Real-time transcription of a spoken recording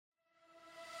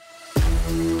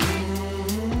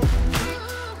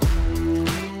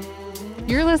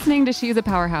listening to She's a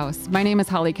Powerhouse. My name is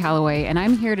Holly Calloway, and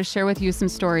I'm here to share with you some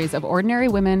stories of ordinary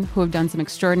women who have done some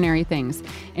extraordinary things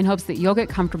in hopes that you'll get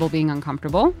comfortable being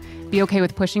uncomfortable, be okay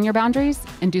with pushing your boundaries,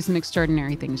 and do some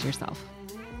extraordinary things yourself.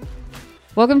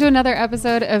 Welcome to another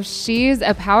episode of She's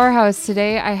a Powerhouse.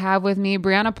 Today I have with me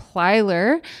Brianna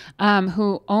Plyler,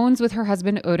 who owns with her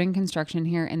husband Odin Construction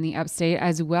here in the upstate,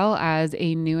 as well as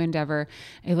a new endeavor,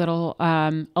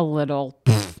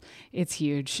 it's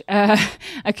huge. A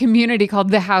community called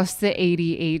The House That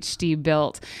ADHD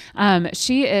Built.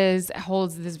 She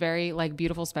holds this very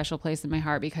beautiful special place in my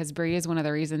heart because Bri is one of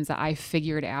the reasons that I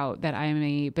figured out that I am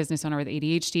a business owner with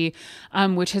ADHD,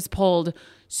 which has pulled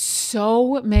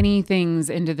so many things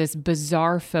into this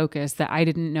bizarre focus that I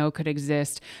didn't know could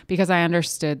exist because I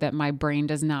understood that my brain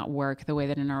does not work the way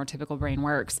that a neurotypical brain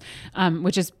works,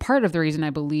 which is part of the reason I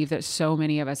believe that so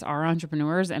many of us are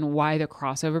entrepreneurs and why the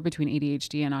crossover between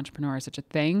ADHD and entrepreneur is such a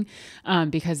thing,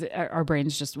 because our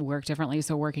brains just work differently.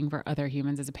 So working for other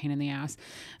humans is a pain in the ass.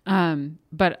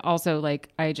 But also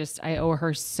I owe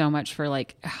her so much for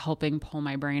helping pull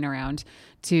my brain around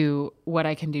to what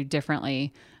I can do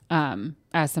differently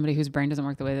as somebody whose brain doesn't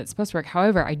work the way that it's supposed to work.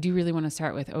 However, I do really want to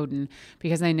start with Odin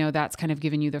because I know that's kind of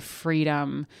given you the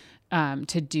freedom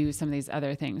to do some of these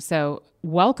other things. So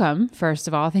welcome, first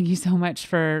of all. Thank you so much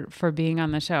for being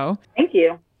on the show. Thank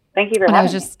you. Thank you for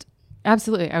having me.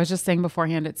 Absolutely. I was just saying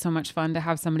beforehand, it's so much fun to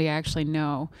have somebody I actually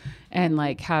know and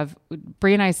have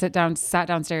Bri and I sat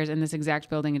downstairs in this exact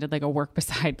building and did a work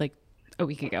beside a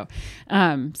week ago.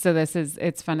 So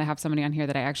it's fun to have somebody on here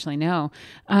that I actually know.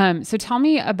 So tell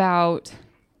me about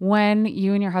when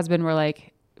you and your husband were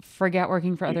like, forget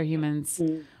working for other humans.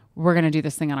 We're going to do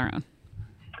this thing on our own.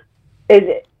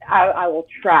 I will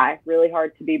try really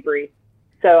hard to be brief.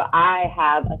 So I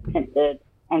have attempted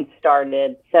and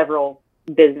started several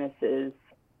businesses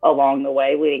along the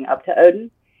way leading up to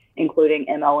Odin, including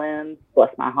MLM,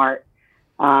 bless my heart.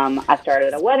 I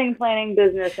started a wedding planning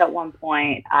business at one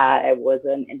point. I was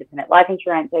an independent life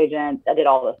insurance agent. I did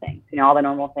all the things, all the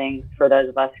normal things for those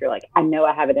of us who are like, I know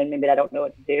I have it in me, but I don't know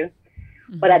what to do.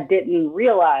 Mm-hmm. But I didn't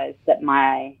realize that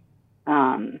my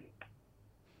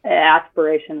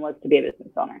aspiration was to be a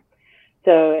business owner.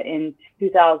 So in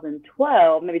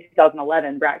 2012, maybe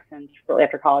 2011, shortly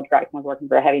after college, Braxton was working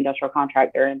for a heavy industrial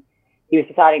contractor, and he was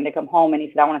deciding to come home, and he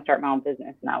said, I want to start my own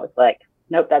business. And I was like,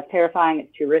 nope, that's terrifying.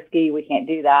 It's too risky. We can't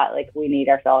do that. We need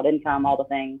our solid income, all the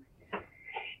things.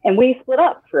 And we split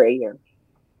up for a year.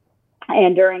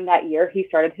 And during that year, he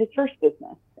started his first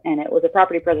business, and it was a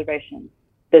property preservation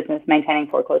business maintaining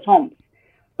foreclosed homes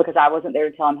because I wasn't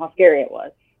there to tell him how scary it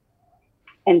was.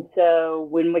 And so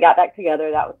when we got back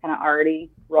together, that was kind of already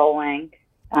rolling.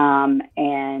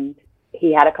 And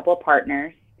he had a couple of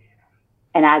partners.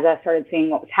 And as I started seeing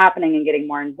what was happening and getting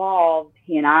more involved,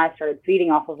 he and I started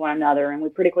feeding off of one another. And we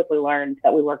pretty quickly learned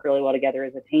that we work really well together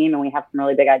as a team and we have some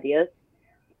really big ideas.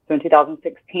 So in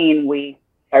 2016, we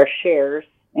our shares,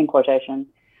 in quotation,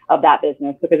 of that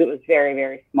business because it was very,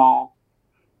 very small.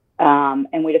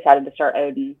 And we decided to start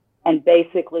Odin. And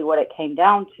basically what it came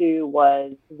down to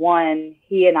was, one,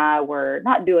 he and I were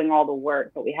not doing all the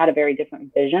work, but we had a very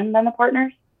different vision than the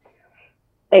partners.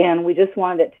 And we just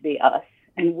wanted it to be us.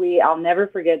 And I'll never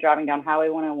forget driving down Highway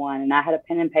 101, and I had a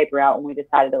pen and paper out, and we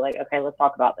decided to okay, let's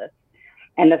talk about this.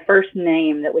 And the first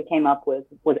name that we came up with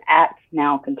was Act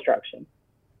Now Construction,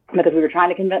 because we were trying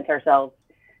to convince ourselves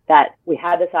that we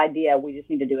had this idea, we just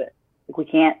need to do it. We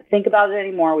can't think about it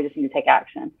anymore, we just need to take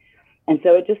action. And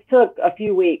so it just took a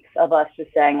few weeks of us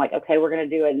just saying okay, we're going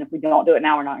to do it. And if we don't do it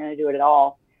now, we're not going to do it at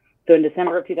all. So in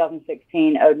December of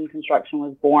 2016, Odin Construction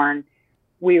was born.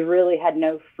 We really had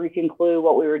no freaking clue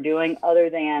what we were doing other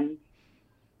than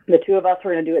the two of us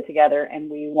were going to do it together. And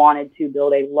we wanted to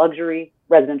build a luxury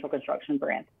residential construction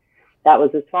brand. That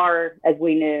was as far as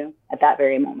we knew at that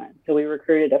very moment. So we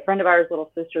recruited a friend of ours,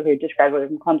 little sister, who just graduated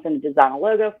from Clemson, to design a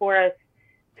logo for us.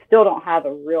 Still don't have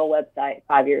a real website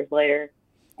 5 years later.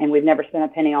 And we've never spent a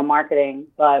penny on marketing,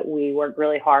 but we work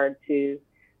really hard to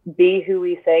be who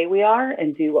we say we are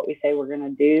and do what we say we're going to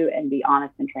do and be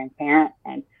honest and transparent.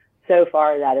 And so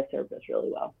far, that has served us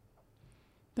really well.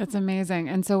 That's amazing.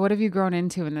 And so what have you grown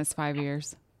into in this 5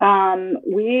 years?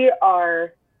 We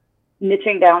are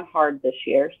niching down hard this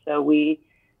year. So we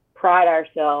pride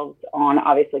ourselves on,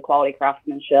 obviously, quality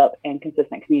craftsmanship and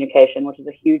consistent communication, which is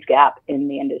a huge gap in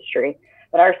the industry.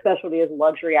 But our specialty is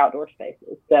luxury outdoor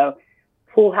spaces. So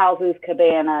pool houses,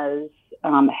 cabanas,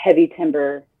 heavy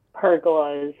timber,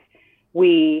 pergolas.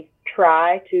 We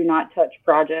try to not touch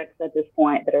projects at this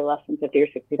point that are less than $50,000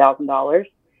 or $60,000,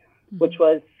 which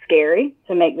was scary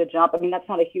to make the jump. I mean, that's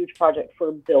not a huge project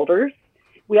for builders.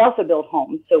 We also build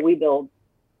homes. So we build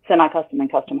semi-custom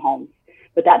and custom homes.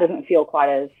 but that doesn't feel quite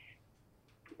as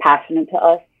passionate to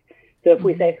us. So if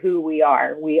we say who we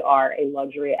are a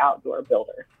luxury outdoor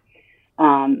builder.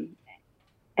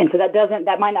 And so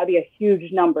that might not be a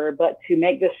huge number, but to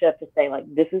make the shift to say, like,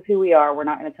 this is who we are, we're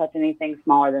not going to touch anything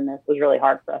smaller than this, was really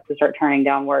hard for us to start turning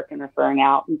down work and referring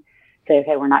out and say,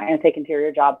 okay, we're not going to take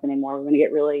interior jobs anymore. We're going to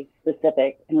get really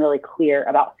specific and really clear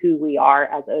about who we are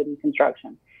as Odin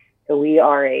Construction. So we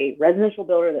are a residential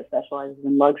builder that specializes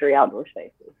in luxury outdoor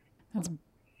spaces. That's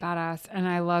badass. And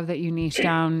I love that you niche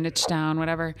down,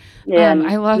 whatever. Yeah,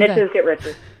 I love niches get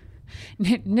richer.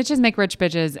 Niches make rich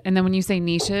bitches. And then when you say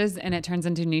niches and it turns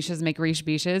into niches make riche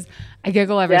bitches, I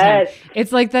giggle every time.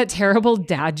 It's like that terrible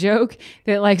dad joke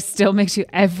that like still makes you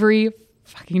every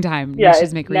fucking time. Yeah,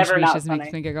 niches make riche bitches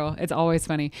makes me giggle. It's always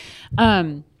funny.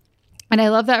 And I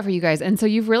love that for you guys. And so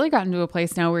you've really gotten to a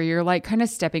place now where you're like kind of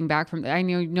stepping back from, I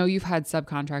know you've had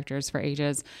subcontractors for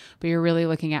ages, but you're really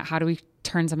looking at how do we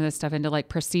turn some of this stuff into like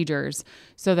procedures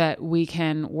so that we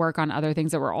can work on other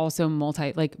things that we're also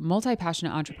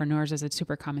multi-passionate entrepreneurs is a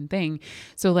super common thing.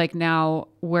 So like now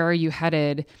where are you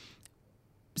headed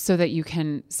so that you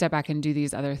can step back and do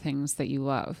these other things that you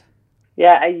love?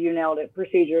 Yeah, you nailed it.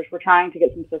 Procedures. We're trying to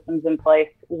get some systems in place.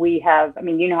 We have,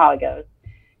 you know how it goes.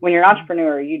 When you're an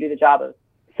entrepreneur, you do the job of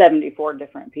 74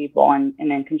 different people. And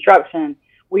in construction,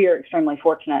 we are extremely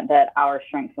fortunate that our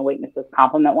strengths and weaknesses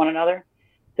complement one another.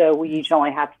 So we each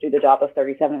only have to do the job of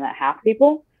 37 and a half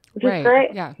people, which is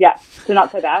great. Yeah. So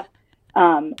not so bad.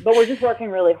 But we're just working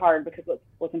really hard because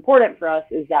what's important for us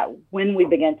is that when we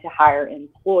begin to hire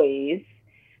employees,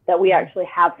 that we actually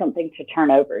have something to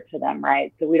turn over to them,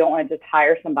 right? So we don't want to just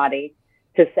hire somebody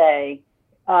to say,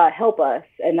 help us.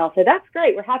 And they'll say, that's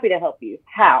great. We're happy to help you.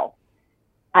 How?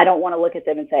 I don't want to look at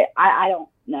them and say, I don't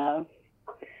know.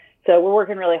 So we're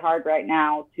working really hard right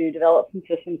now to develop some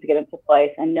systems to get into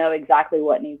place and know exactly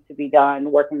what needs to be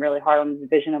done, working really hard on the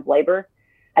division of labor,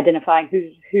 identifying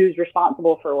who's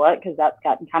responsible for what, because that's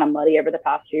gotten kind of muddy over the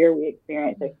past year. We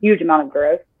experienced a huge amount of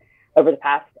growth over the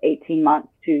past 18 months,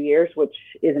 2 years, which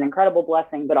is an incredible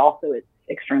blessing, but also it's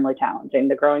extremely challenging.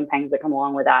 The growing pains that come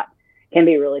along with that can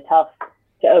be really tough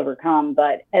to overcome.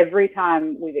 But every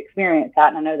time we've experienced that,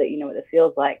 and I know that you know what this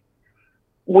feels like,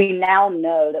 we now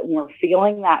know that when we're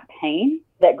feeling that pain,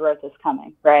 that growth is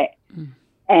coming, right?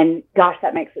 And gosh,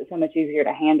 that makes it so much easier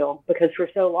to handle, because for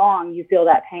so long you feel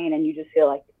that pain and you just feel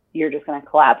like you're just going to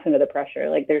collapse under the pressure.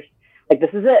 Like this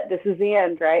is it. This is the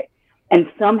end, right? And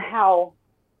somehow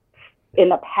in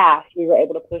the past, we were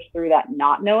able to push through that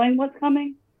not knowing what's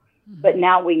coming. But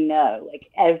now we know, like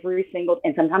every single,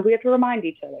 and sometimes we have to remind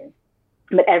each other,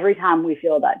 but every time we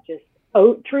feel that just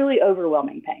truly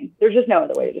overwhelming pain, there's just no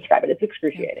other way to describe it. It's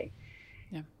excruciating.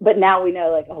 Yeah. But now we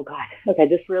know, like, oh God, okay,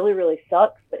 this really, really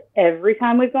sucks. But every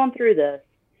time we've gone through this,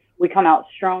 we come out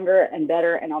stronger and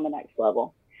better and on the next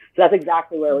level. So that's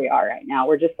exactly where we are right now.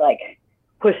 We're just like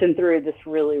pushing through this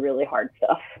really, really hard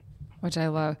stuff. Which I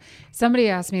love. Somebody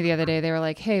asked me the other day, they were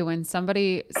like, hey, when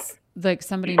somebody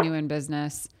new in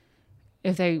business,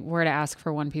 if they were to ask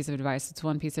for one piece of advice, it's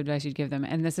one piece of advice you'd give them.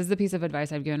 And this is the piece of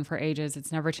advice I've given for ages.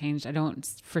 It's never changed. I don't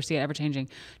foresee it ever changing.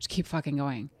 Just keep fucking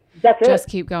going. That's it. Just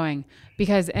keep going.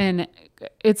 And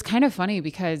it's kind of funny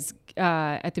because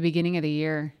at the beginning of the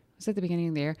year,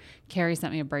 Carrie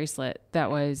sent me a bracelet that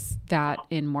was that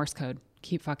in Morse code.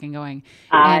 Keep fucking going.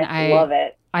 I love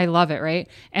it. I love it, right?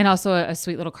 And also a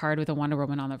sweet little card with a Wonder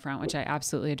Woman on the front, which I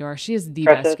absolutely adore. She is the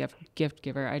best gift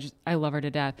giver. I love her to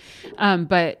death.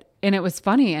 And it was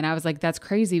funny. And I was like, that's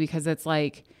crazy, because it's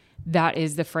like, that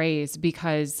is the phrase,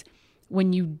 because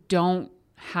when you don't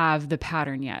have the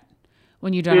pattern yet,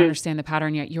 when you don't understand the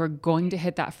pattern yet, you're going to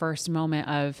hit that first moment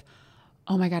of,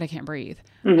 oh my God, I can't breathe.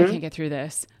 I can't get through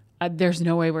this. There's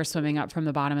no way we're swimming up from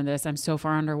the bottom of this. I'm so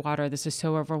far underwater. This is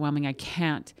so overwhelming. I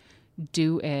can't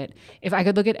do it. If I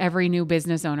could look at every new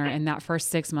business owner in that first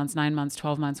 6 months, 9 months,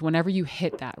 12 months, whenever you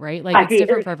hit that, right? Like it's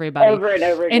different for everybody. Over and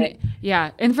over again.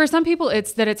 And for some people,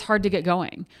 it's that it's hard to get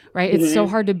going, right? It's so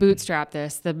hard to bootstrap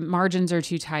this. The margins are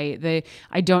too tight.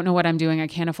 I don't know what I'm doing. I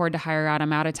can't afford to hire out.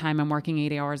 I'm out of time. I'm working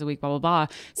 80 hours a week, blah, blah, blah.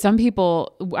 Some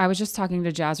people, I was just talking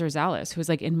to Jazz Rosales, who was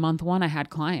like, in month 1, I had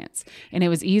clients and it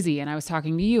was easy. And I was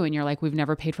talking to you and you're like, we've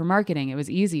never paid for marketing. It was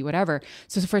easy, whatever.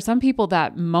 So for some people,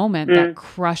 that moment, that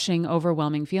crushing,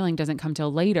 overwhelming feeling doesn't come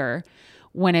till later,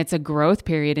 when it's a growth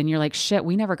period and you're like, shit,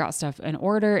 we never got stuff in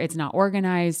order. It's not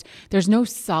organized. There's no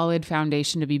solid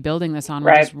foundation to be building this on.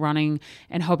 We're just running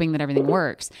and hoping that everything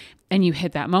works. And you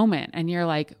hit that moment and you're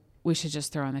like, we should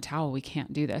just throw in the towel. We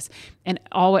can't do this. And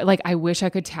always, like, I wish I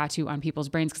could tattoo on people's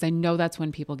brains, because I know that's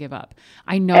when people give up.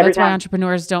 I know that's why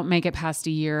entrepreneurs don't make it past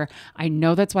a year. I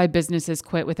know that's why businesses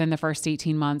quit within the first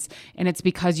 18 months. And it's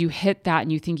because you hit that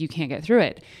and you think you can't get through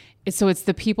it. So it's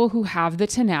the people who have the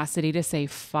tenacity to say,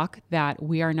 fuck that,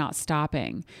 we are not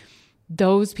stopping.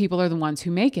 Those people are the ones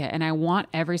who make it. And I want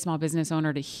every small business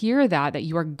owner to hear that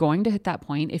you are going to hit that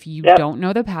point. If you don't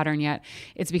know the pattern yet,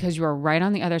 it's because you are right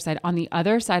on the other side. On the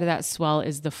other side of that swell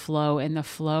is the flow, and the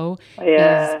flow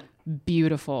is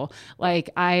beautiful.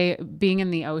 Like, being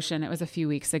in the ocean, it was a few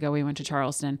weeks ago, we went to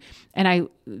Charleston, and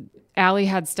Allie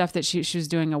had stuff that she was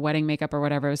doing a wedding makeup or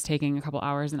whatever. It was taking a couple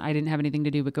hours, and I didn't have anything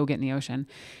to do but go get in the ocean.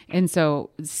 And so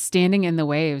standing in the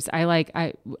waves,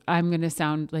 I'm going to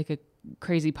sound like a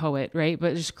crazy poet, right?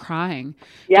 But just crying,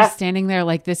 just standing there,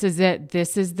 like, this is it.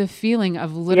 This is the feeling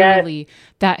of literally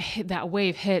that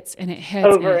wave hits, and it hits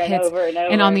over and it hits. Over and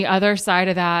over. And on the other side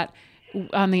of that,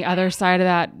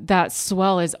 that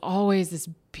swell is always this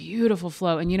beautiful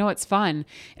flow. And you know what's fun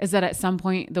is that at some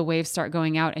point the waves start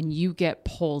going out and you get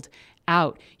pulled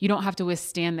out. You don't have to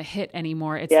withstand the hit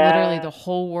anymore. It's literally the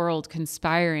whole world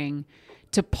conspiring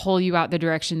to pull you out the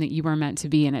direction that you were meant to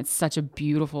be. And it's such a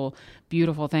beautiful,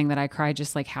 beautiful thing that I cried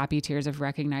just like happy tears of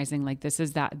recognizing, like, this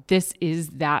is that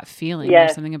feeling.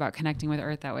 There's something about connecting with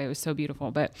earth that way. It was so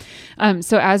beautiful. But,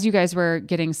 so as you guys were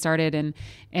getting started and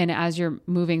as you're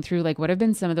moving through, like, what have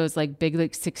been some of those like big,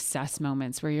 like, success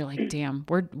moments where you're like, damn,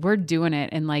 we're doing it.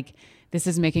 And like, this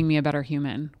is making me a better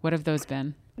human. What have those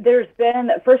been? There's been,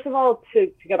 first of all, to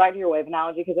go back to your wave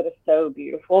analogy, because it is so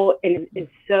beautiful and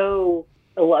it's so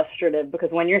illustrative, because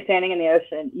when you're standing in the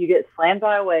ocean, you get slammed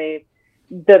by a wave,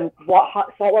 the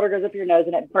hot salt water goes up your nose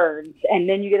and it burns, and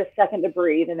then you get a second to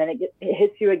breathe, and then it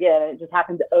hits you again, and it just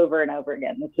happens over and over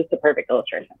again. It's just a perfect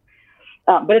illustration.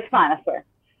 But it's fine, I swear.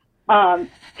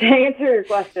 To answer your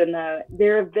question, though,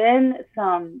 there have been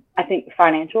some, I think,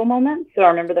 financial moments. So I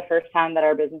remember the first time that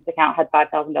our business account had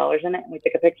 $5,000 in it, and we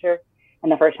took a picture,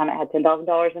 and the first time it had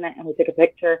 $10,000 in it, and we took a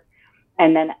picture.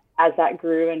 And then as that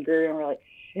grew and grew, and we're like,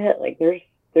 shit, like,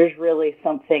 there's really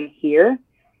something here.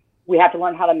 We have to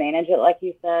learn how to manage it, like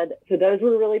you said. So those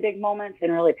were really big moments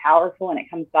and really powerful. And it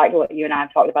comes back to what you and I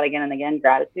have talked about again and again,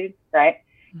 gratitude, right?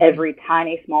 Mm-hmm. Every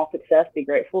tiny, small success, be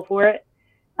grateful for it.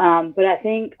 But I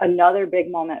think another big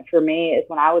moment for me is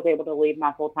when I was able to leave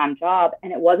my full-time job.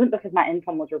 And it wasn't because my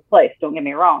income was replaced. Don't get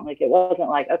me wrong. Like, it wasn't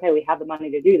like, okay, we have the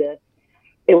money to do this.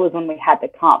 It was when we had the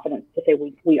confidence to say,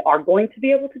 we are going to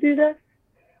be able to do this.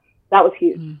 That was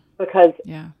huge. Mm-hmm. Because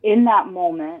in that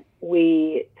moment,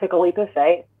 we took a leap of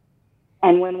faith.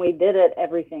 And when we did it,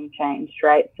 everything changed,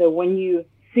 right? So when you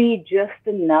see just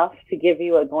enough to give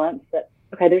you a glimpse that,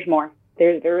 okay, there's more.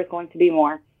 There is going to be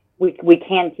more. We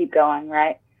can keep going,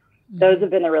 right? Mm-hmm. Those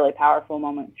have been the really powerful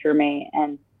moments for me.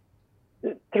 And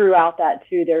throughout that,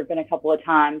 too, there have been a couple of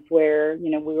times where,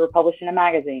 we were published in a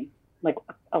magazine, like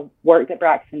a work that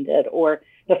Braxton did, or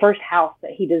the first house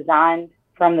that he designed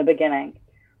from the beginning.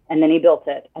 And then he built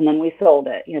it, and then we sold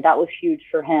it. That was huge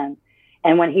for him.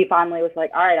 And when he finally was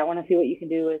like, all right, I want to see what you can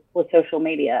do with social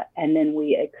media. And then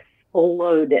we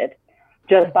exploded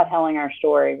just by telling our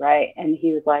story, right? And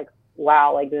he was like,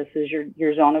 wow, like, this is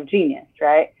your zone of genius,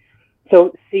 right?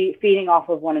 So feeding off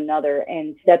of one another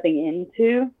and stepping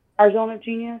into our zone of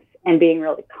genius and being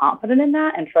really confident in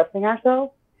that and trusting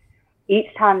ourselves, each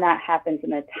time that happens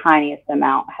in the tiniest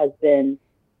amount has been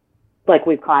like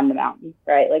we've climbed the mountain,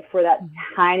 right? Like, for that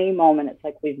tiny moment, it's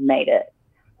like we've made it.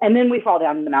 And then we fall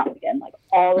down the mountain again, like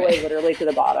all the way literally to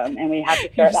the bottom, and we have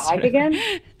to start the hike again.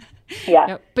 Yeah.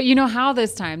 Yep. But you know how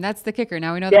this time. That's the kicker.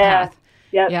 Now we know the path.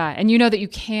 Yep. Yeah. And you know that you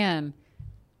can.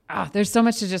 There's so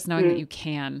much to just knowing that you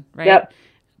can, right? Yep.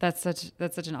 That's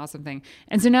such an awesome thing.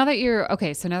 And so now that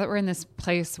we're in this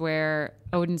place where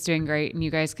Odin's doing great and you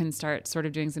guys can start sort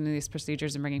of doing some of these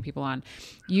procedures and bringing people on,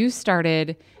 you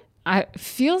started,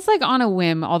 feels like on a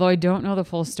whim, although I don't know the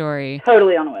full story.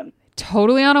 Totally on a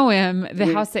whim.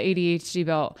 The house that ADHD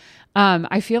built.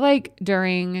 I feel like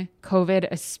during COVID,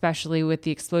 especially with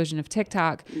the explosion of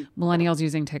TikTok, millennials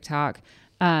using TikTok,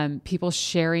 people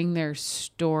sharing their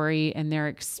story and their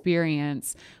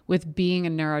experience with being a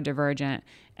neurodivergent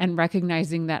and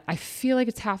recognizing that I feel like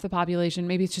it's half the population.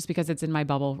 Maybe it's just because it's in my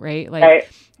bubble, right? Like, right.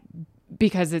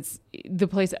 Because it's the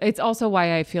place. It's also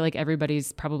why I feel like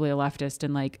everybody's probably a leftist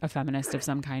and like a feminist of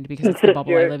some kind, because it's the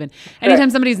bubble I live in. Anytime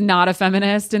somebody's not a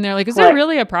feminist and they're like, is there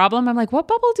really a problem? I'm like, what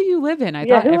bubble do you live in? I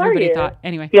thought everybody thought.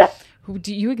 Anyway,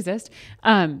 do you exist?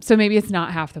 So maybe it's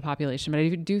not half the population, but I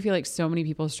do feel like so many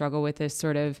people struggle with this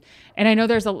sort of, and I know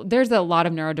there's a lot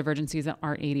of neurodivergencies that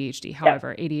aren't ADHD.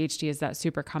 However, ADHD is that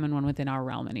super common one within our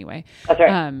realm anyway. That's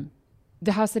right.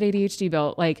 the house that ADHD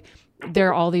built, like there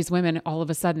are all these women all of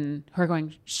a sudden who are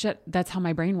going, shit, that's how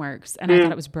my brain works. And I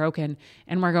thought it was broken.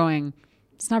 And we're going,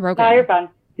 it's not broken. No, you're fine.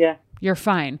 Yeah. You're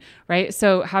fine. Right.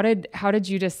 So how did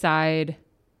you decide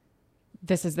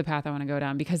this is the path I want to go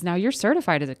down? Because now you're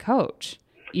certified as a coach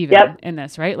even in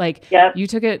this, right? Like you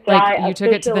took it, so like you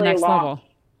took it to the next level.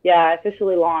 Yeah. I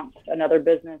officially launched another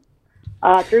business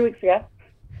 3 weeks ago.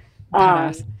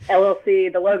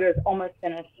 LLC, the logo is almost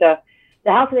finished. So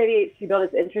the House of ADHD Built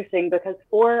is interesting because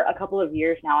for a couple of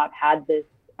years now, I've had this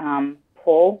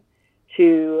pull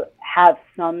to have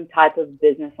some type of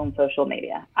business on social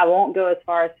media. I won't go as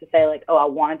far as to say like, oh, I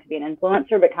wanted to be an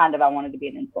influencer, but kind of I wanted to be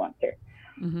an influencer.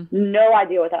 Mm-hmm. No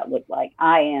idea what that looked like.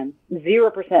 I am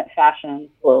 0% fashion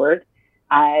forward.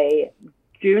 I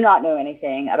do not know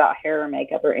anything about hair or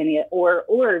makeup or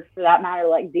or for that matter,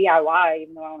 like DIY,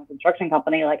 even though I own a construction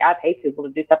company, like I pay people to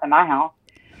do stuff in my house.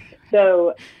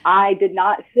 So I did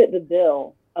not fit the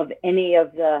bill of any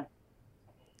of the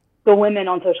women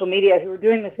on social media who were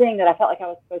doing the thing that I felt like I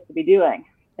was supposed to be doing.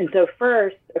 And so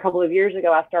first, a couple of years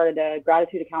ago, I started a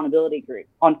gratitude accountability group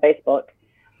on Facebook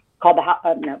called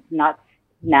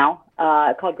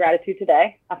called Gratitude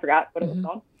Today. I forgot what it was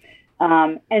called.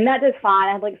 And that did fine.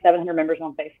 I had like 700 members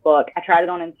on Facebook. I tried it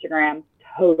on Instagram,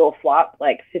 total flop,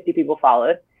 like 50 people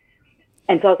followed.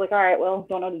 And so I was like, all right, well,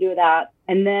 don't know what to do with that.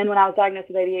 And then when I was diagnosed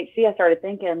with ADHD, I started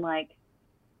thinking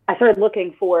I started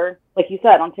looking for, like you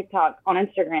said, on TikTok, on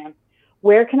Instagram,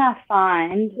 where can I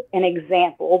find an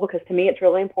example? Because to me, it's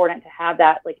really important to have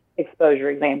that like exposure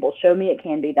example. Show me it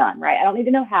can be done, right? I don't need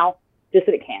to know how, just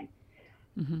that it can.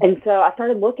 Mm-hmm. And so I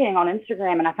started looking on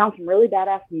Instagram and I found some really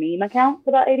badass meme accounts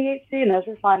about ADHD, and those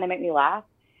were fun. They make me laugh.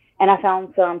 And I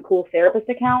found some cool therapist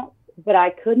accounts, but I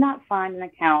could not find an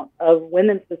account of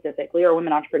women specifically or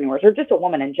women entrepreneurs or just a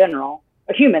woman in general,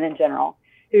 a human in general,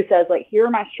 who says like, here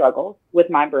are my struggles with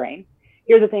my brain.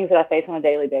 Here are the things that I face on a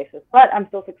daily basis, but I'm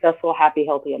still successful, happy,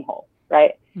 healthy, and whole,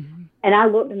 right? Mm-hmm. And I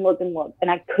looked and looked and looked,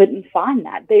 and I couldn't find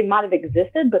that. They might have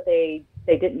existed, but they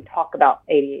didn't talk about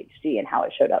ADHD and how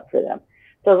it showed up for them.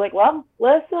 So I was like, well,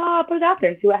 let's put it out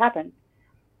there and see what happens.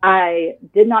 I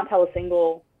did not tell a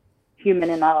single human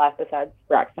in my life besides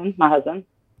Braxton, my husband,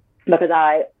 because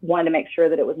I wanted to make sure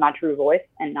that it was my true voice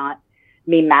and not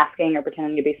me masking or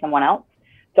pretending to be someone else.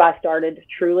 So I started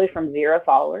truly from 0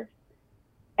 followers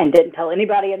and didn't tell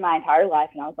anybody in my entire life.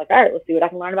 And I was like, all right, let's see what I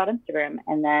can learn about Instagram.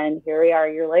 And then here we are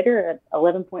a year later at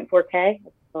 11.4K,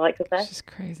 I like to say. It's just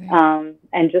crazy.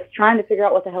 And just trying to figure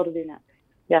out what the hell to do next.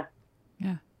 Yeah.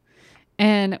 Yeah.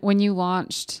 And when you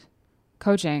launched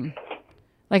coaching,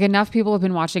 like enough people have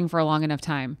been watching for a long enough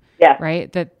time,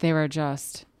 right? That they were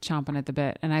just chomping at the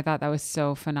bit. And I thought that was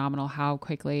so phenomenal how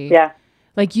quickly,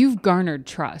 like you've garnered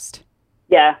trust.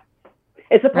 Yeah.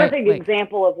 It's a perfect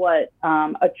example of what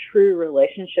a true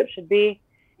relationship should be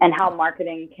and how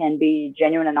marketing can be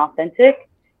genuine and authentic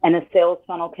and a sales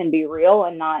funnel can be real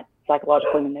and not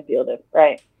psychologically manipulative.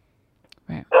 Right.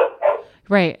 Right.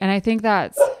 Right. And I think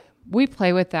we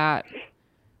play with that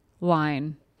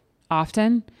line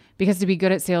often because to be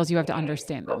good at sales, you have to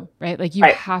understand them, right? Like you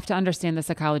have to understand the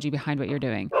psychology behind what you're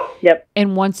doing. Yep.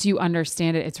 And once you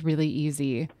understand it, it's really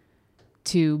easy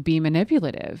to be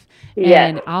manipulative.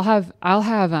 And I'll have,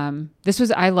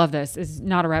 I love this. It's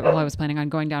not a rabbit hole I was planning on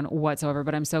going down whatsoever,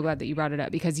 but I'm so glad that you brought it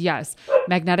up because yes,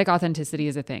 magnetic authenticity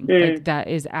is a thing. Like that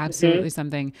is absolutely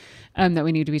something that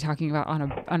we need to be talking about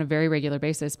on a very regular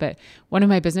basis. But one of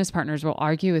my business partners will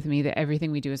argue with me that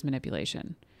everything we do is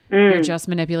manipulation. You're just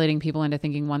manipulating people into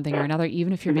thinking one thing or another.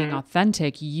 Even if you're being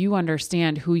authentic, you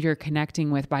understand who you're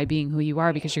connecting with by being who you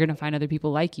are because you're going to find other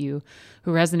people like you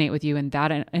who resonate with you. And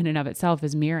that in and of itself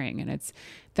is mirroring. And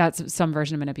that's some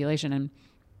version of manipulation. And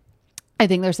I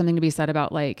think there's something to be said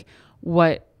about like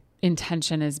what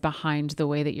intention is behind the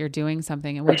way that you're doing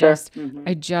something. And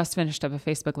I just finished up a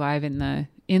Facebook Live in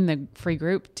the free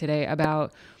group today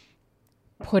about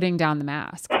putting down the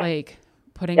mask, like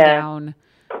putting down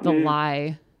the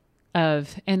lie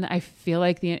and I feel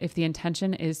like if the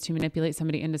intention is to manipulate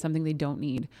somebody into something they don't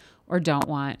need or don't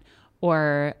want,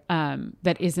 or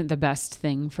that isn't the best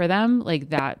thing for them, like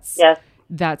that's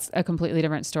a completely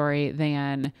different story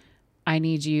than I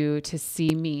need you to see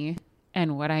me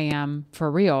and what I am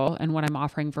for real and what I'm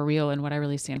offering for real and what I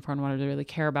really stand for and what I really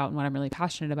care about and what I'm really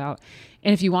passionate about.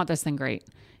 And if you want this, then great.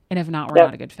 And if not, we're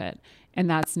not a good fit. And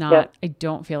that's not, I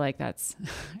don't feel like that's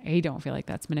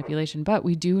manipulation, but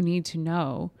we do need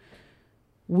to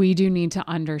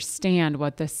understand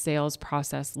what the sales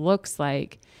process looks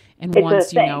like. And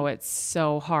once you know, it's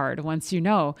so hard. Once you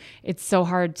know, it's so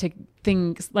hard to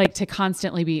to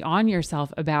constantly be on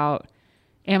yourself about,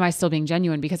 am I still being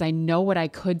genuine? Because I know what I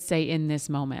could say in this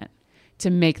moment to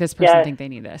make this person think they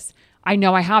need this. I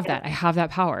know I have that. I have that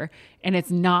power, and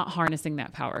it's not harnessing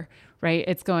that power, right?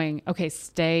 It's going, okay,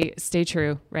 stay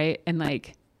true, right? And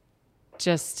like,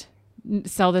 just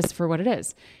sell this for what it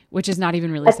is, which is not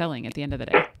even really selling at the end of the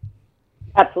day.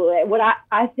 Absolutely. What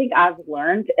I think I've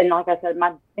learned, and like I said,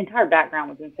 my entire background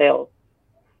was in sales.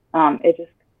 It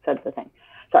just said the thing.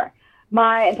 Sorry.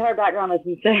 My entire background is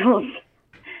in sales.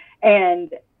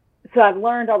 And so I've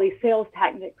learned all these sales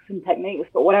tactics and techniques,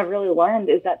 but what I've really learned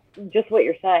is that just what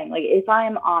you're saying, like if I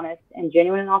am honest and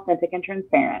genuine and authentic and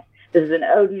transparent, this is in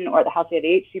Odin or the House of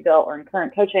ADHD Built or in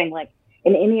current coaching, like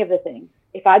in any of the things,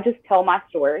 if I just tell my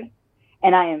story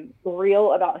and I am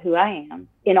real about who I am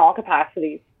in all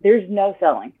capacities, there's no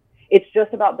selling. It's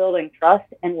just about building trust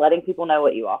and letting people know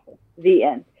what you offer. The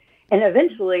end. And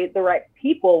eventually the right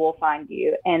people will find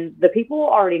you, and the people will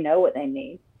already know what they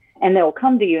need. And they'll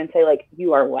come to you and say, like,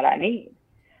 you are what I need.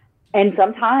 And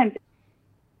sometimes,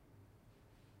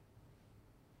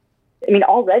 I mean,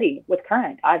 already with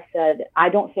Current, I've said, I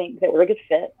don't think that we're a good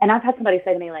fit. And I've had somebody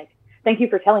say to me, like, thank you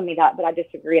for telling me that, but I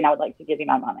disagree and I would like to give you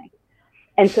my money.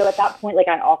 And so at that point, like,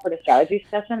 I offered a strategy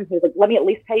session, and he was like, let me at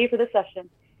least pay you for the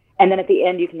session. And then at the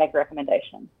end, you can make a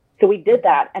recommendation. So we did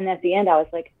that. And then at the end, I was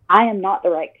like, I am not the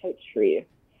right coach for you.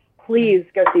 Please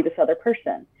go see this other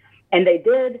person. And they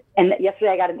did. And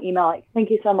yesterday I got an email like, thank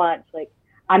you so much. Like,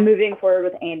 I'm moving forward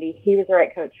with Andy. He was the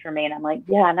right coach for me. And I'm like,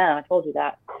 yeah, I know. I told you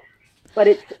that. But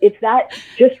it's that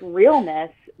just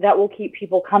realness that will keep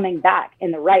people coming back,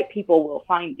 and the right people will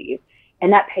find you.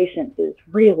 And that patience is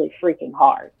really freaking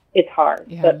hard. It's hard,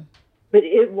 but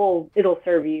it'll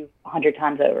serve you 100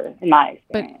 times over in my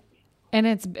experience. And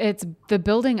it's the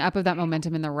building up of that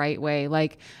momentum in the right way.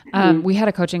 Like, we had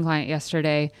a coaching client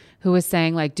yesterday who was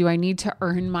saying, like, do I need to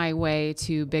earn my way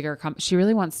to bigger she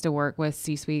really wants to work with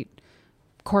C-suite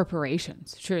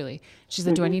corporations, truly. She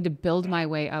said, do I need to build my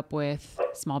way up with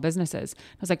small businesses?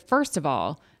 I was like, first of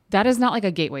all, that is not like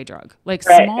a gateway drug. Like,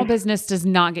 small business does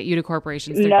not get you to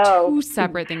corporations. They're two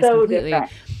separate things completely.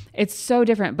 Different. It's so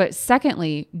different. But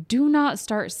secondly, do not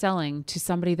start selling to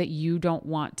somebody that you don't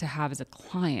want to have as a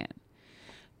client.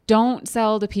 Don't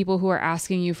sell to people who are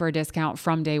asking you for a discount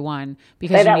from day one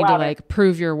because you need to like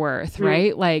prove your worth,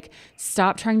 right? Like,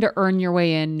 stop trying to earn your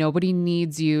way in. Nobody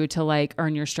needs you to like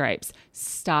earn your stripes.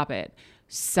 Stop it.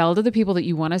 Sell to the people that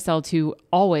you want to sell to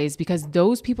always, because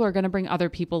those people are going to bring other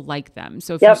people like them.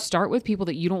 So if you start with people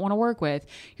that you don't want to work with,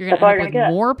 you're going to end up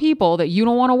with more people that you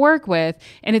don't want to work with,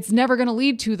 and it's never going to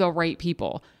lead to the right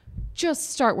people.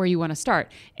 Just start where you want to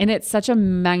start. And it's such a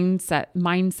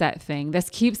mindset thing. This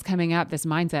keeps coming up, this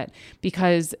mindset,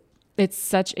 because it's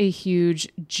such a huge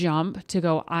jump to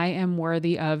go, I am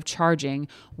worthy of charging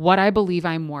what I believe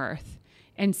I'm worth.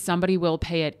 And somebody will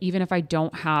pay it, even if I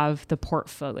don't have the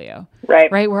portfolio.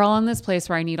 Right. We're all in this place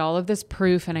where I need all of this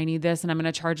proof and I need this and I'm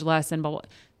going to charge less and blah, blah.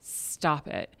 Stop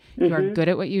it. You are good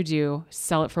at what you do.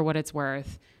 Sell it for what it's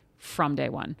worth from day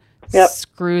one.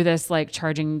 Screw this, like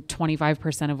charging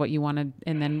 25% of what you wanted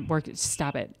and then work.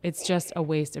 Stop it. It's just a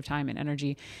waste of time and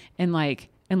energy. And like,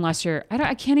 unless you're,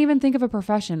 I can't even think of a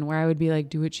profession where I would be like,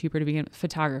 do it cheaper to begin with.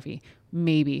 Photography.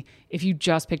 Maybe if you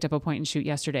just picked up a point and shoot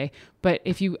yesterday, but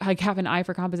if you like have an eye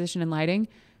for composition and lighting,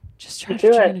 just charge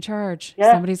what you're going to charge.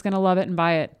 Somebody's going to love it and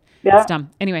buy it. It's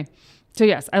dumb. Anyway. So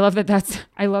yes, I love that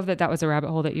that was a rabbit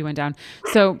hole that you went down.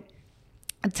 So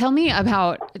tell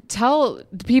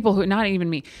the people who, not even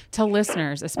me, tell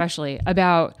listeners especially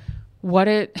about what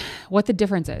the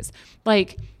difference is.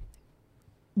 Like,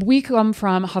 we come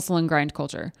from hustle and grind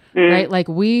culture, right? Like,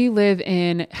 we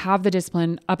have the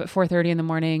discipline up at 4:30 in the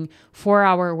morning,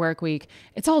 4-hour work week.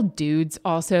 It's all dudes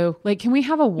also. Like, can we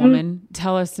have a woman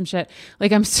tell us some shit?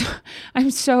 Like, I'm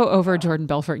so over Jordan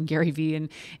Belfort and Gary Vee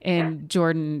and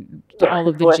Jordan, all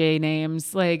of the J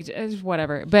names, like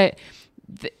whatever. But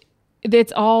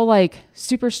it's all like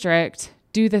super strict,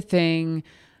 do the thing,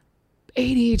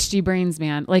 ADHD brains,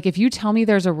 man. Like, if you tell me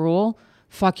there's a rule,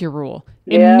 fuck your rule.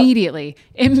 Immediately,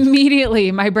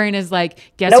 my brain is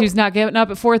like, guess who's not getting up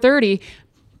at 4:30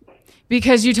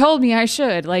 because you told me I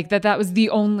should, like that was the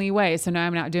only way. So now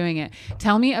I'm not doing it.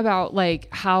 Tell me about like,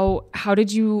 how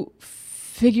did you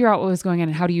figure out what was going on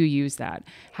and how do you use that?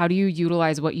 How do you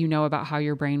utilize what you know about how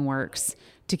your brain works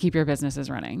to keep your businesses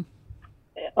running?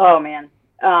 Oh man.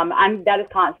 That is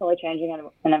constantly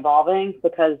changing and evolving,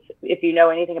 because if you know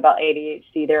anything about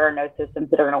ADHD, there are no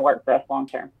systems that are going to work for us long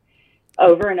term.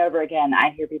 Over and over again, I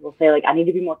hear people say, like, I need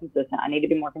to be more consistent. I need to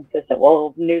be more consistent.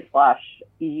 Well, newsflash,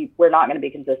 we're not going to be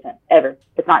consistent ever.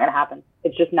 It's not going to happen.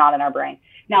 It's just not in our brain.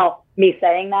 Now, me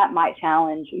saying that might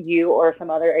challenge you or some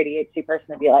other ADHD person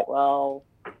to be like, well,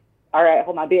 all right,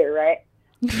 hold my beer, right?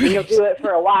 And you'll do it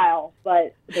for a while,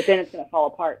 but then it's going to fall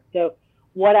apart. So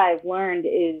what I've learned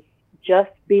is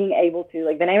just being able to,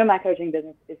 like, the name of my coaching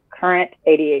business is Current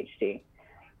ADHD.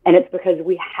 And it's because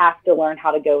we have to learn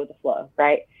how to go with the flow,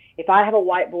 right? If I have a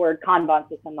whiteboard Kanban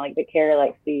system like that Carrie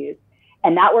likes to use,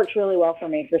 and that works really well for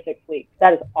me for 6 weeks,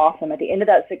 that is awesome. At the end of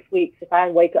that 6 weeks, if I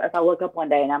look up one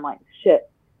day and I'm like, shit,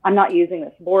 I'm not using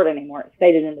this board anymore, it's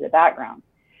faded into the background.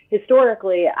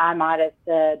 Historically, I might have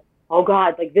said, oh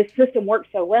God, like this system works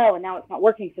so well and now it's not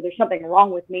working. So there's something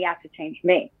wrong with me. I have to change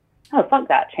me. Oh, fuck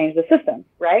that. Change the system,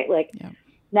 right? Like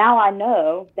now I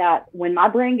know that when my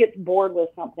brain gets bored with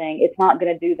something, it's not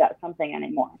going to do that something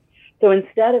anymore. So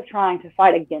instead of trying to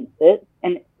fight against it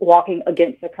and walking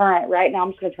against the current, right now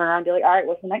I'm just going to turn around and be like, all right,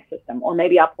 what's the next system? Or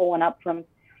maybe I'll pull one up from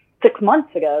 6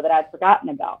 months ago that I'd forgotten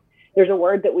about. There's a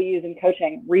word that we use in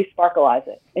coaching, re-sparkleize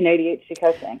it in ADHD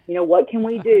coaching. You know, what can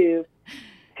we do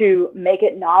to make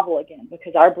it novel again?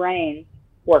 Because our brains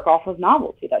work off of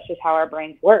novelty. That's just how our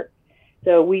brains work.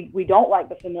 So we don't like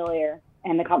the familiar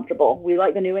and the comfortable. We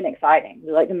like the new and exciting.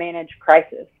 We like to manage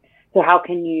crisis. So how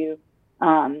can you,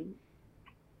 I'm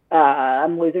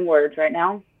losing words right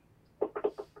now.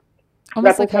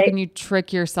 Almost like how can you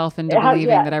trick yourself into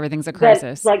believing that everything's a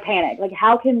crisis? Like panic. Like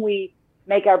how can we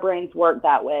make our brains work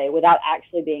that way without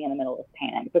actually being in the middle of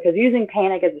panic? Because using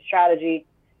panic as a strategy,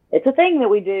 it's a thing that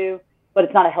we do, but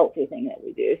it's not a healthy thing that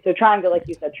we do. So trying to, like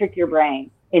you said, trick your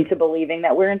brain into believing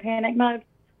that we're in panic mode,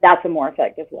 that's a more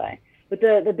effective way. But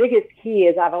the biggest key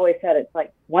is, I've always said, it's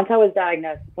like once I was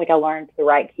diagnosed, it's like I learned the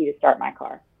right key to start my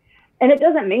car. And it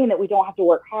doesn't mean that we don't have to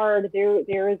work hard.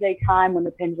 There is a time when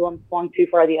the pendulum swung too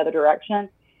far the other direction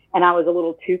and I was a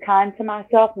little too kind to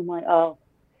myself. I'm like, oh,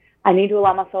 I need to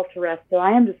allow myself to rest. So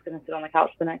I am just going to sit on the couch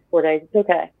for the next 4 days. It's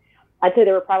okay. I'd say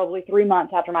there were probably 3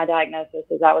 months after my diagnosis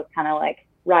as I was kind of like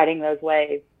riding those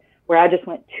waves where I just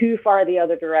went too far the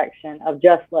other direction of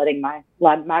just letting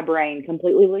my brain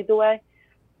completely lead the way.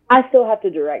 I still have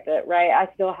to direct it, right? I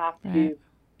still have to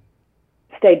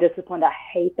stay disciplined. I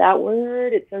hate that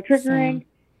word. It's so triggering.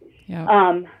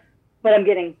 Yeah. But I'm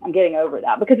getting over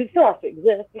that because it still has to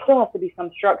exist. There still has to be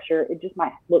some structure. It just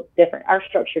might look different. Our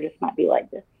structure just might be like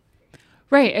this.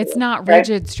 Right. It's not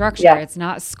rigid structure. Yeah. It's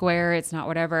not square. It's not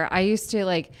whatever. I used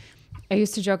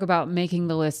to joke about making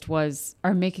the list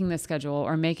or making the schedule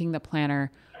or making the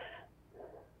planner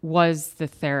was the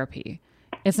therapy.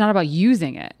 It's not about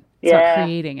using it. It's about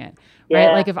creating it.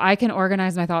 Right. Like if I can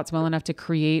organize my thoughts well enough to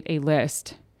create a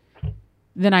list,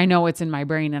 then I know it's in my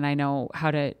brain and I know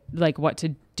how to, like, what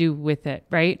to do with it.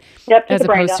 Right. Yep, as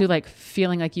opposed to like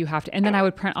feeling like you have to, and then I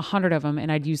would print 100 of them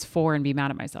and I'd use 4 and be mad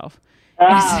at myself.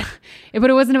 But it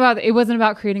wasn't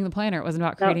about creating the planner. It wasn't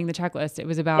about creating the checklist. It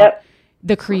was about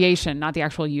the creation, not the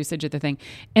actual usage of the thing.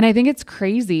 And I think it's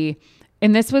crazy.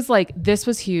 And this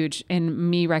was huge in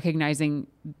me recognizing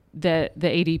the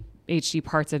ADHD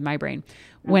parts of my brain.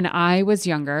 When I was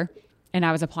younger and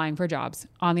I was applying for jobs,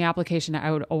 on the application,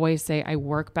 I would always say I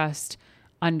work best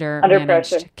under managed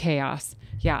pressure. Chaos.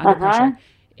 Yeah. Under pressure.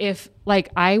 If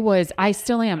like I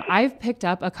still am. I've picked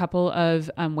up a couple of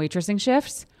waitressing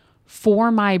shifts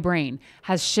for my brain.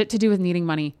 Has shit to do with needing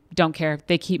money. Don't care.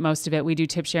 They keep most of it. We do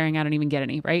tip sharing. I don't even get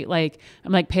any, right? Like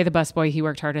I'm like, pay the busboy. He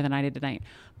worked harder than I did tonight.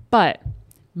 But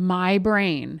my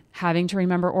brain having to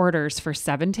remember orders for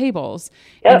 7 tables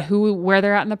and where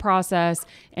they're at in the process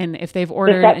and if they've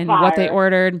ordered and what they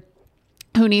ordered,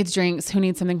 who needs drinks, who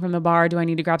needs something from the bar, do I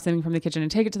need to grab something from the kitchen and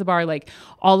take it to the bar? Like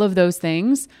all of those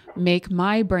things make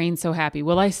my brain so happy.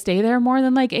 Will I stay there more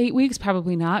than like 8 weeks?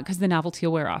 Probably not, because the novelty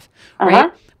will wear off,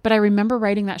 right? But I remember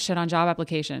writing that shit on job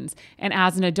applications and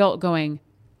as an adult going,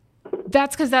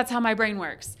 that's because that's how my brain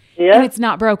works. Yeah. And it's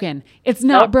not broken. It's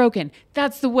not broken.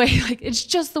 That's the way, like, it's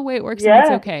just the way it works. Yeah. And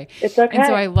it's okay. It's okay. And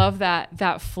so I love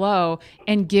that flow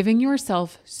and giving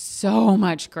yourself so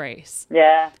much grace.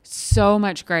 Yeah. So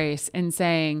much grace and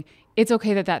saying, it's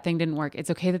okay that thing didn't work. It's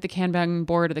okay that the Kanban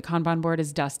board or the Kanban board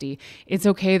is dusty. It's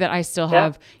okay that I still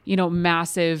have,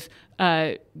 massive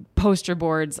poster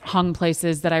boards hung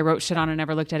places that I wrote shit on and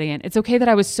never looked at again. It's okay that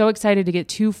I was so excited to get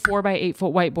 2 4x8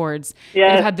 foot whiteboards that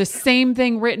have had the same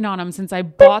thing written on them since I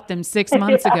bought them 6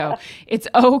 months ago. It's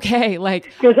okay.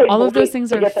 Like all of those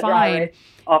things are fine.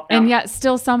 And yet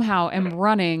still somehow am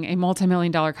running a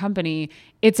multi-million-dollar company.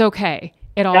 It's okay.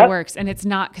 It all works. And it's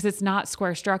not, because it's not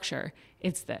square structure.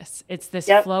 It's this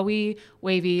flowy,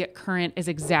 wavy current is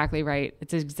exactly right.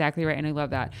 It's exactly right. And I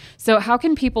love that. So how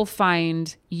can people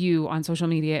find you on social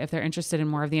media if they're interested in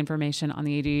more of the information on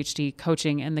the ADHD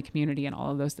coaching and the community and all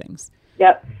of those things?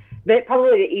 Yep. But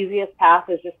probably the easiest path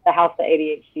is just the house that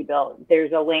ADHD built.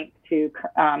 There's a link to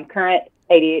current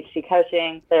ADHD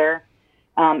coaching there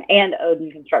and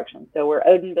Odin Construction. So we're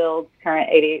Odin Builds, current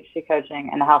ADHD coaching,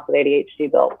 and the house that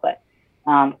ADHD built. But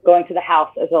going to the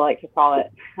house, as I like to call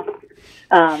it.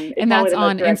 And that's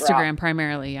on Instagram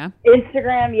primarily, yeah?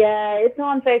 Instagram, yeah. It's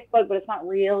on Facebook, but it's not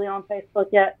really on Facebook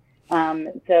yet.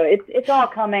 So it's all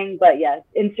coming, but yes,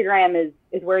 Instagram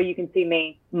is where you can see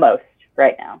me most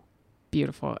right now.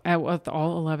 Beautiful. With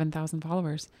all 11,000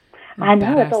 followers. I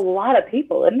know, it's a lot of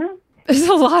people, isn't it? It's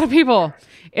a lot of people.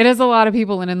 It is a lot of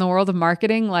people. And in the world of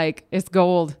marketing, like, it's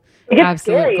gold.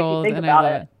 Absolute gold. And I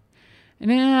love it.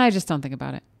 And I just don't think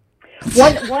about it.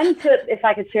 One tip, if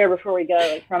I could share before we go,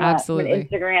 like from an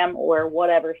Instagram or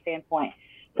whatever standpoint,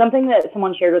 something that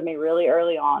someone shared with me really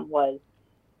early on was,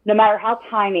 no matter how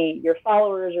tiny your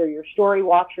followers or your story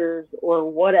watchers or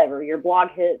whatever your blog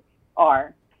hits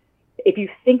are, if you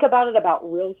think about it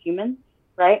about real humans,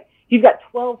 right? You've got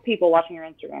 12 people watching your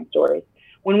Instagram stories.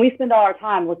 When we spend all our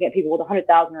time looking at people with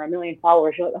 100,000 or 1 million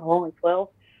followers, you're like, oh, only 12.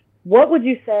 What would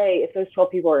you say if those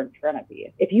 12 people are in front of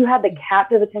you? If you had the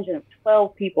captive attention of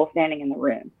 12 people standing in the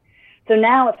room. So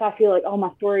now if I feel like, oh,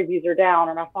 my story views are down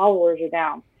or my followers are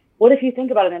down, what if you think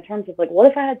about it in terms of like,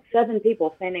 what if I had 7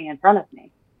 people standing in front of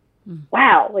me?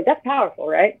 Wow, like that's powerful,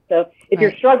 right? So if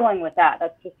you're struggling with that,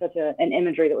 that's just such an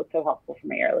imagery that was so helpful for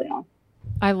me early on.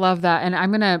 I love that. And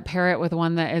I'm going to pair it with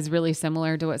one that is really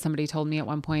similar to what somebody told me at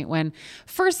one point when,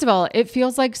 first of all, it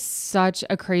feels like such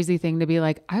a crazy thing to be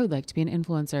like, I would like to be an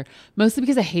influencer, mostly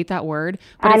because I hate that word.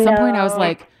 But at some point I was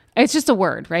like, it's just a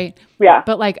word, right? Yeah.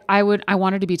 But like, I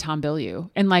wanted to be Tom Bilyeu,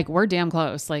 and like, we're damn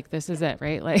close. Like, this is it,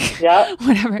 right? Like,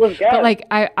 whatever. But like,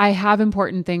 I have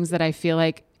important things that I feel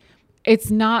like,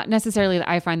 it's not necessarily that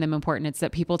I find them important. It's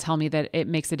that people tell me that it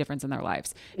makes a difference in their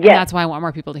lives. And that's why I want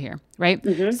more people to hear. Right.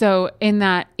 Mm-hmm. So in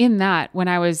that, when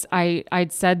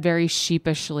I'd said very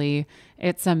sheepishly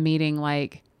at some meeting,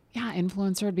 like, yeah,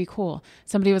 influencer would be cool.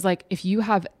 Somebody was like, if you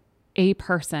have a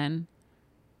person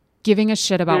giving a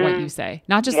shit about what you say,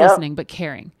 not just listening, but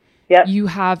caring, you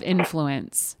have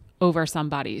influence over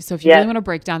somebody. So if you really want to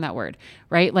break down that word,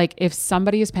 right? Like if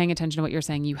somebody is paying attention to what you're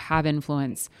saying, you have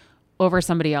influence over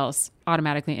somebody else,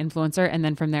 automatically influencer. And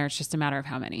then from there, it's just a matter of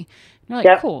how many. And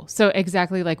you're like, cool. So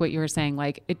exactly like what you were saying,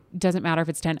 like, it doesn't matter if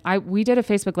it's 10. We did a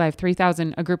Facebook Live,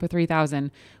 3,000, a group of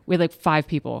 3,000. We had like 5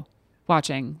 people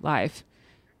watching live.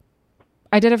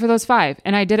 I did it for those 5.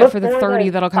 And I did it for the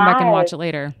 30 that'll come back and watch it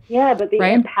later. Yeah, but the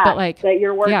impact that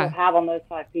your work will have on those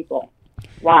 5 people.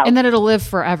 Wow. And then it'll live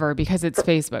forever because it's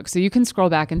Facebook. So you can scroll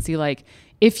back and see, like,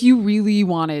 if you really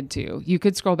wanted to, you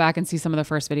could scroll back and see some of the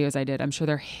first videos I did. I'm sure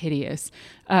they're hideous,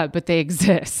 but they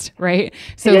exist, right?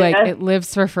 So like it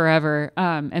lives for forever,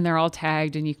 and they're all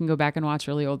tagged, and you can go back and watch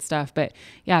really old stuff. But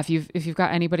yeah, if you've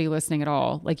got anybody listening at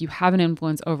all, like, you have an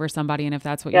influence over somebody, and if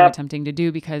that's what you're attempting to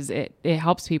do, because it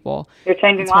helps people, you're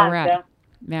changing lives.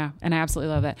 Yeah. And I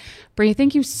absolutely love that. Bree,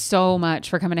 thank you so much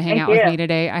for coming to hang out with me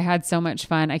today. I had so much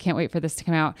fun. I can't wait for this to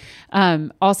come out.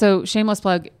 Also, shameless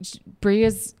plug, Bree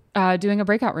is doing a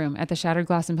breakout room at the Shattered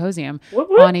Glass Symposium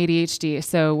on ADHD.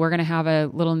 So we're going to have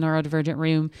a little neurodivergent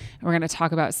room, and we're going to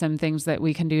talk about some things that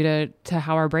we can do to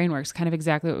how our brain works, kind of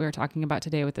exactly what we were talking about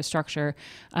today with the structure,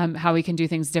 how we can do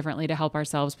things differently to help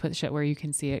ourselves put shit where you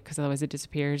can see it, because otherwise it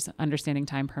disappears, understanding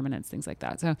time, permanence, things like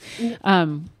that. So,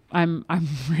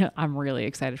 I'm really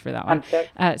excited for that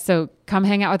one. So come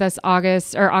hang out with us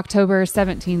October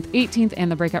 17th, 18th,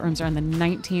 and the breakout rooms are on the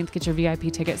 19th. Get your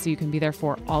VIP ticket so you can be there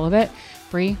for all of it.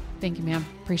 Bree, thank you, ma'am.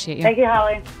 Appreciate you. Thank you,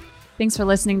 Holly. Thanks for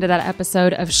listening to that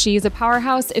episode of She's a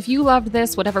Powerhouse. If you loved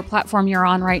this, whatever platform you're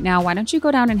on right now, why don't you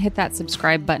go down and hit that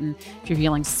subscribe button if you're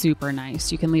feeling super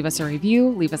nice. You can leave us a review,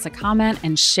 leave us a comment,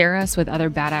 and share us with other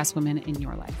badass women in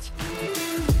your life.